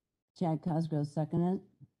 Chad Cosgrove seconded.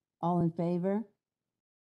 All in favor?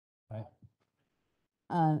 Aye.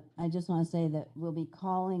 I just want to say that we'll be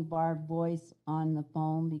calling Barb Boyce on the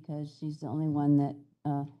phone because she's the only one that,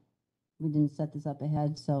 we didn't set this up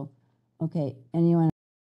ahead, so, okay, anyone?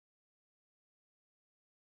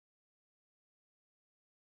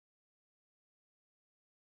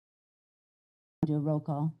 Do a roll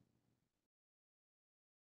call.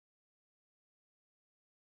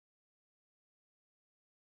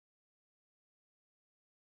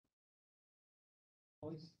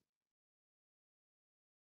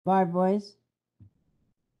 Barb Boyce?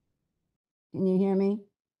 Can you hear me?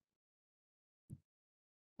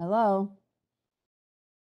 Hello?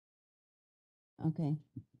 Okay.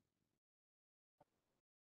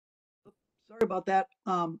 Sorry about that.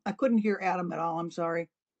 I couldn't hear Adam at all. I'm sorry.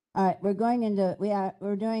 All right, we're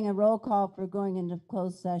doing a roll call for going into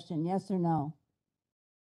closed session, yes or no?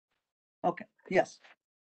 Okay, yes.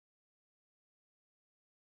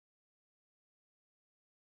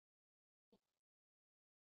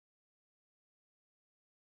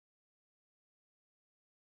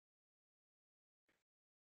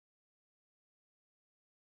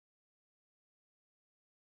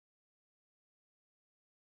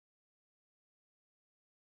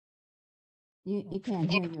 You can't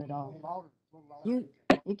hear you at all. You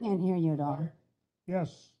can't hear you at all.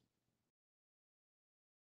 Yes.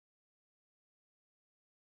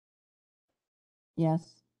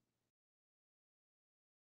 Yes.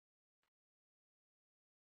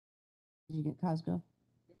 Did you get Cosgrove?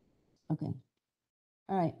 Okay.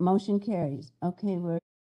 All right, motion carries. Okay, we're.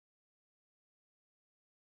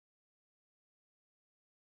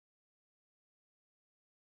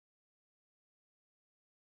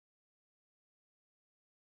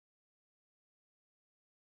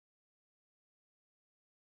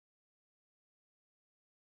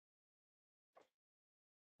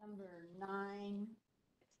 Number 9A.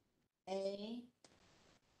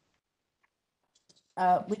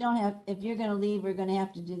 We don't have, if you're gonna leave, we're gonna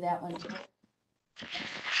have to do that one.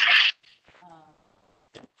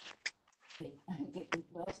 I'm getting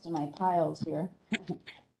close to my piles here.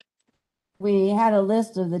 We had a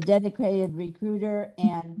list of the dedicated recruiter,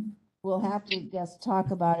 and we'll have to just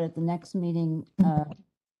talk about it at the next meeting,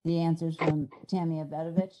 the answers from Tammy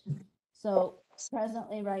Abetovich. So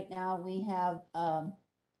presently, right now, we have an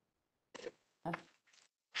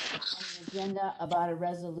agenda about a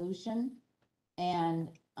resolution, and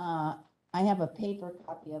I have a paper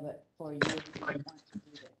copy of it for you if you want to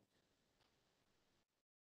read it.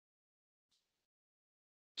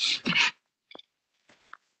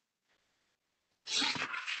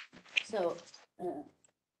 So,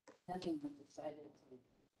 nothing was decided to.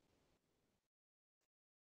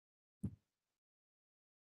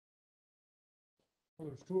 Well,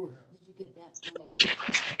 there's two of them. Did you get that?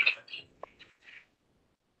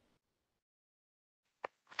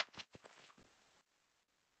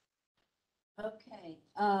 Okay,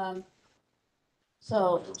 so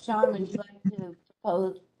Sean, would you like to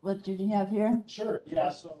propose, what did you have here? Sure,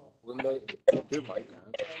 yeah, so.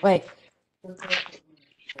 Wait,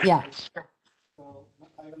 yeah, So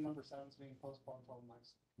item number 7 is being postponed until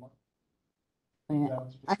next month. wait a minute.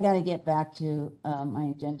 I gotta get back to,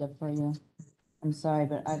 my agenda for you. I'm sorry,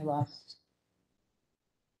 but I've lost.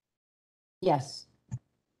 Yes.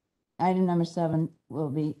 Item number 7 will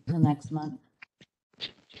be till next month.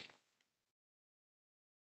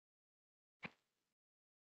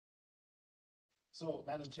 So,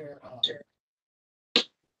 Madam Chair,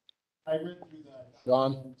 I read through the.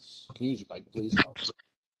 John, can you use your mic, please?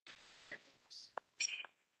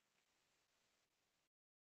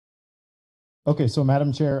 Okay, so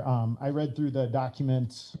Madam Chair, I read through the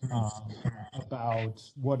document about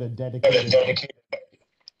what a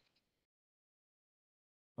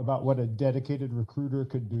dedicated recruiter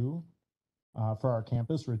could do for our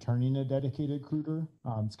campus, returning a dedicated recruiter.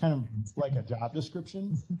 It's kind of like a job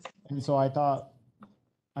description. And so I thought,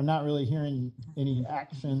 I'm not really hearing any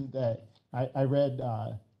action that I read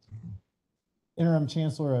Interim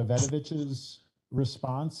Chancellor Avetovich's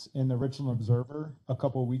response in the Richland Observer a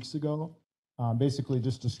couple of weeks ago, basically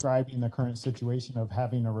just describing the current situation of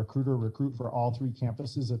having a recruiter recruit for all 3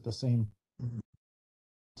 campuses at the same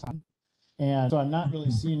time. And so I'm not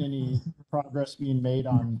really seeing any progress being made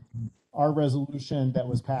on our resolution that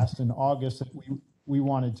was passed in August that we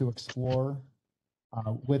wanted to explore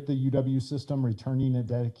with the UW system, returning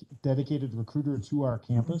a dedicated recruiter to our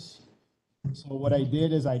campus. So what I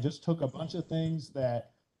did is I just took a bunch of things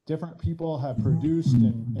that different people have produced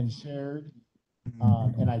and shared,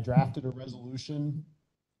 and I drafted a resolution.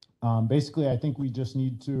 Basically, I think we just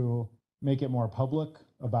need to make it more public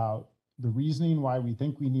about the reasoning why we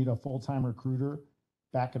think we need a full-time recruiter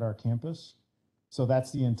back at our campus. So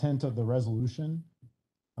that's the intent of the resolution.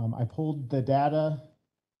 I pulled the data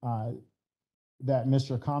that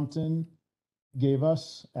Mr. Compton gave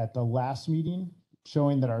us at the last meeting,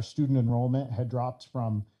 showing that our student enrollment had dropped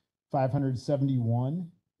from 571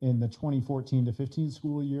 in the 2014 to 15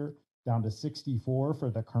 school year down to 64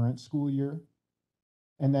 for the current school year.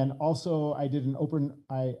 And then also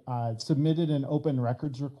I submitted an open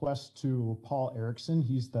records request to Paul Erickson.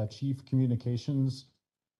 He's the chief communications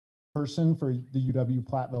person for the UW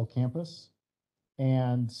Platteville campus.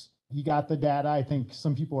 And he got the data. I think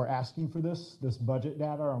some people are asking for this budget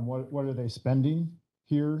data on what are they spending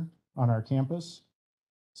here on our campus.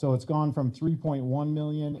 So it's gone from 3.1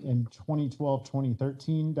 million in 2012,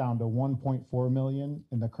 2013 down to 1.4 million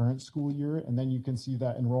in the current school year. And then you can see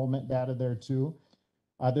that enrollment data there too.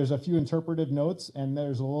 There's a few interpretive notes and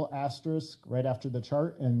there's a little asterisk right after the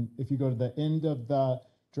chart. And if you go to the end of the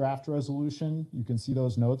draft resolution, you can see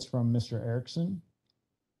those notes from Mr. Erickson.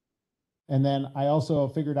 And then I also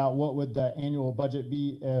figured out what would the annual budget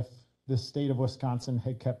be if the state of Wisconsin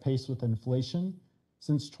had kept pace with inflation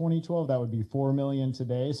since 2012. That would be 4 million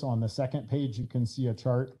today. So on the second page, you can see a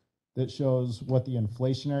chart that shows what the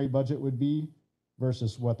inflationary budget would be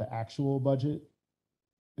versus what the actual budget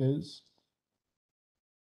is.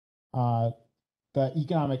 The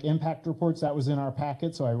economic impact reports, that was in our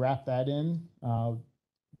packet, so I wrapped that in.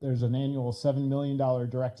 There's an annual $7 million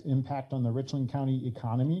direct impact on the Richland County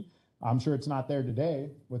economy. I'm sure it's not there today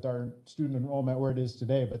with our student enrollment where it is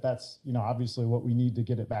today, but that's, obviously what we need to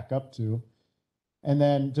get it back up to. And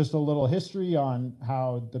then just a little history on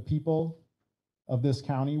how the people of this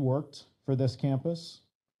county worked for this campus,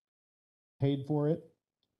 paid for it.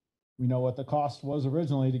 We know what the cost was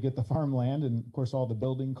originally to get the farmland and of course all the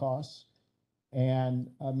building costs. And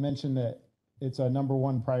I mentioned that it's a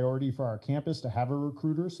 #1 priority for our campus to have a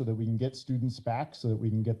recruiter so that we can get students back, so that we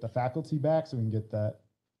can get the faculty back, so we can get the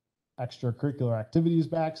extracurricular activities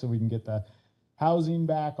back, so we can get the housing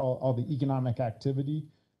back, all the economic activity.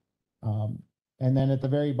 And then at the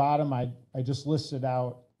very bottom, I just listed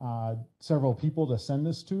out several people to send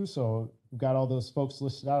this to. So we've got all those folks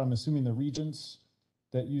listed out. I'm assuming the regents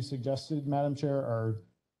that you suggested, Madam Chair, are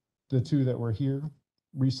the two that were here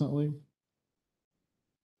recently.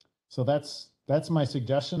 So that's my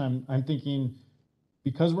suggestion. I'm thinking,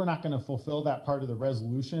 because we're not going to fulfill that part of the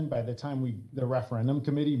resolution by the time the referendum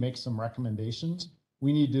committee makes some recommendations,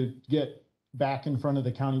 we need to get back in front of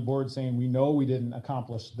the county board saying, we know we didn't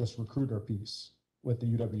accomplish this recruiter piece with the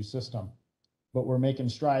UW system, but we're making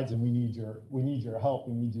strides and we need your help.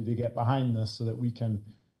 We need you to get behind this so that we can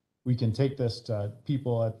take this to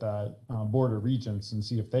people at the Board of Regents and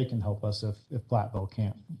see if they can help us if Platteville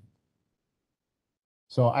can't.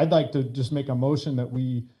 So I'd like to just make a motion that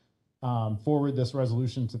we forward this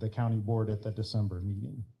resolution to the county board at the December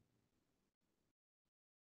meeting.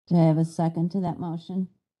 Do I have a second to that motion?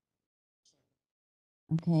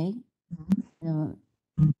 Okay.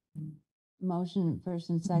 Motion first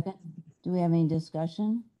and second. Do we have any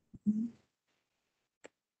discussion?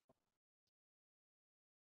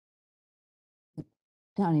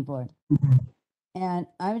 County board. And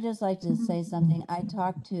I would just like to say something. I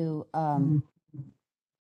talked to, I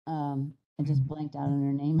just blanked out on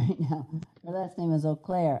her name right now. Her last name is Eau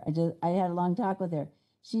Claire. I had a long talk with her.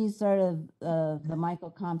 She's sort of the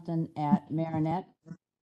Michael Compton at Marinette.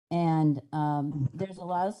 And there's a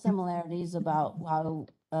lot of similarities about how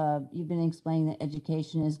you've been explaining that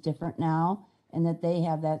education is different now and that they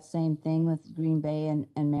have that same thing with Green Bay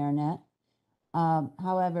and Marinette.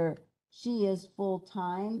 However, she is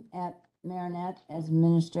full-time at Marinette as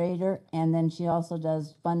administrator, and then she also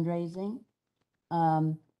does fundraising.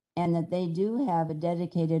 And that they do have a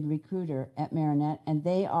dedicated recruiter at Marinette, and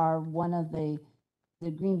they are one of the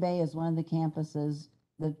Green Bay is one of the campuses,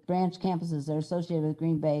 the branch campuses that are associated with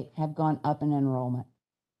Green Bay have gone up in enrollment.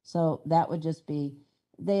 So that would just be,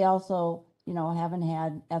 they also, haven't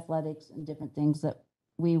had athletics and different things that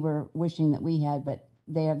we were wishing that we had, but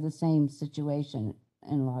they have the same situation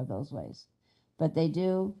in a lot of those ways. But they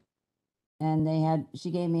do, and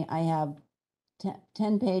she gave me, I have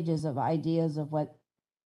 10 pages of ideas of what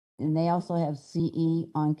and they also have CE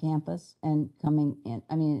on campus and coming in,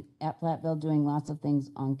 I mean, at Platteville doing lots of things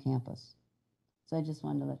on campus. So I just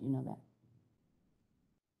wanted to let you know that.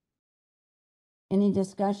 Any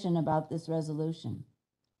discussion about this resolution?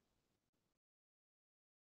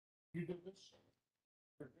 You did this?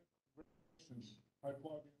 I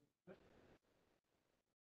applaud you.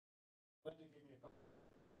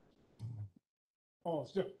 Oh,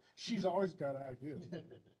 so she's always got ideas.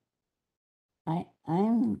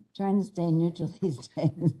 I'm trying to stay neutral these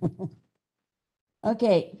days.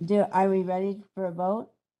 Okay, are we ready for a vote?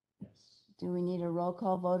 Yes. Do we need a roll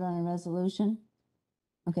call vote on a resolution?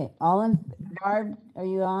 Okay, Barb, are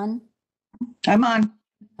you on? I'm on.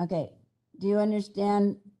 Okay, do you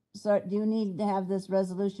understand, so do you need to have this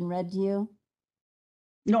resolution read to you?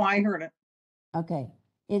 No, I heard it. Okay,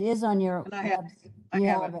 it is on your, And I have- I you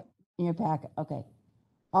have have it. it in your packet, okay.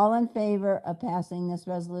 All in favor of passing this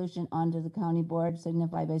resolution onto the county board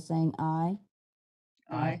signify by saying aye.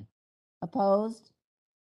 Aye. Opposed?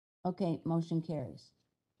 Okay, motion carries.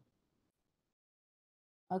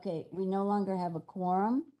 Okay, we no longer have a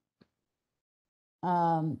quorum.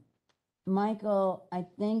 Michael, I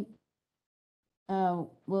think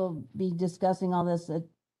we'll be discussing all this at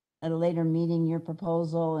a later meeting, your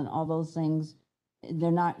proposal and all those things. They're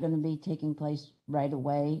not going to be taking place right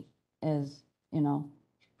away, as you know.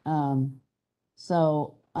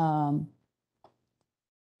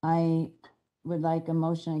 I would like a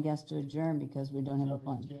motion, I guess, to adjourn because we don't have a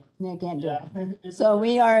quorum. I can't do it. So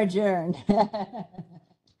we are adjourned.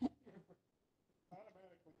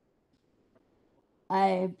 I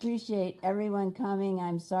appreciate everyone coming.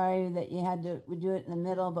 I'm sorry that you had to do it in the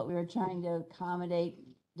middle, but we were trying to accommodate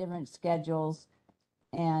different schedules.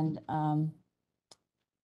 And some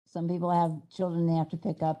people have children they have to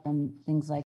pick up and things like